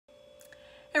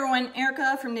everyone,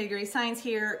 Erica from Nitty Gritty Science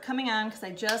here, coming on because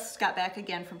I just got back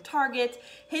again from Target,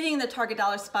 hitting the Target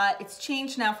dollar spot. It's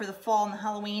changed now for the fall and the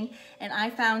Halloween, and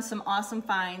I found some awesome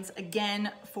finds again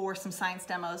for some science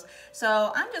demos.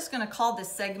 So I'm just going to call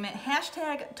this segment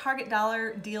hashtag Target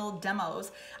Dollar Deal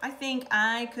Demos. I think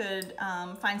I could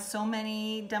find so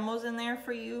many demos in there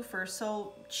for you for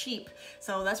so cheap.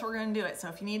 So that's what we're going to do it. So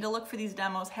if you need to look for these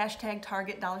demos, hashtag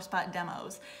Target dollar spot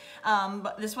demos.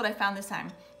 But this is what I found this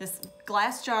time. This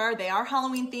glass jar, they are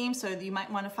Halloween themed, so you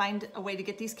might want to find a way to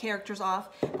get these characters off.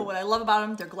 But what I love about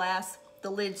them, they're glass.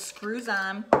 The lid screws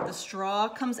on, the straw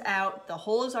comes out, the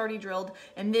hole is already drilled,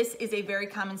 and this is a very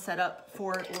common setup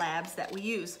for labs that we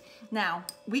use. Now,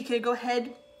 we could go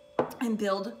ahead and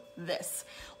build this.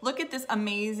 Look at this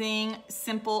amazing,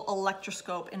 simple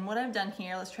electroscope. And what I've done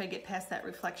here, let's try to get past that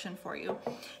reflection for you,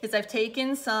 is I've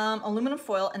taken some aluminum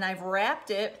foil and I've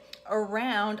wrapped it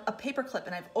around a paper clip,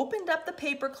 and I've opened up the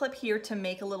paper clip here to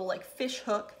make a little like fish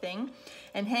hook thing,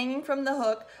 and hanging from the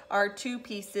hook are two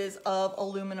pieces of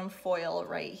aluminum foil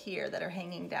right here that are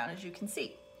hanging down, as you can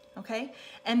see. Okay,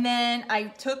 and then I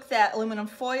took that aluminum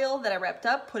foil that I wrapped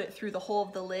up, put it through the hole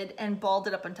of the lid, and balled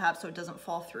it up on top so it doesn't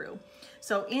fall through.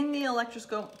 So in the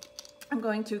electroscope, I'm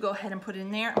going to go ahead and put it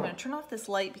in there. I'm going to turn off this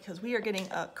light because we are getting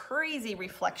a crazy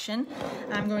reflection.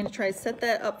 I'm going to try to set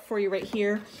that up for you right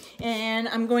here. And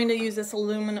I'm going to use this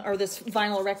aluminum or this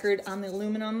vinyl record on the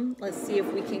aluminum. Let's see if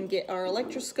we can get our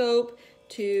electroscope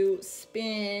to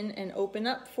spin and open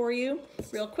up for you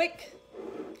real quick.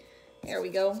 There we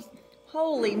go.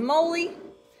 Holy moly.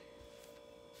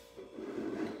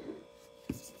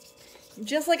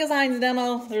 Just like a science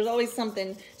demo, there's always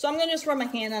something. So I'm going to just run my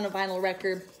hand on a vinyl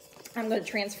record. I'm going to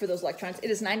transfer those electrons. It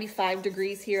is 95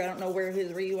 degrees here. I don't know where it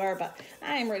is where you are, but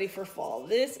I am ready for fall.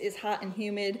 This is hot and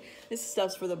humid. This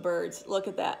stuff's for the birds. Look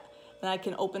at that. Then I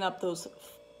can open up those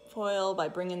foil by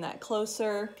bringing that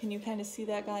closer. Can you kind of see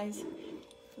that, guys?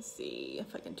 Let's see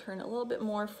if I can turn a little bit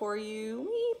more for you.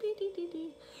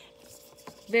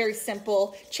 Very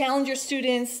simple. Challenge your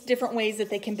students, different ways that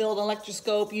they can build an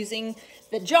electroscope using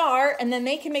the jar, and then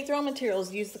they can make their own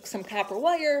materials. Use some copper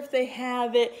wire if they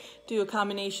have it. Do a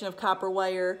combination of copper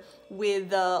wire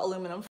with aluminum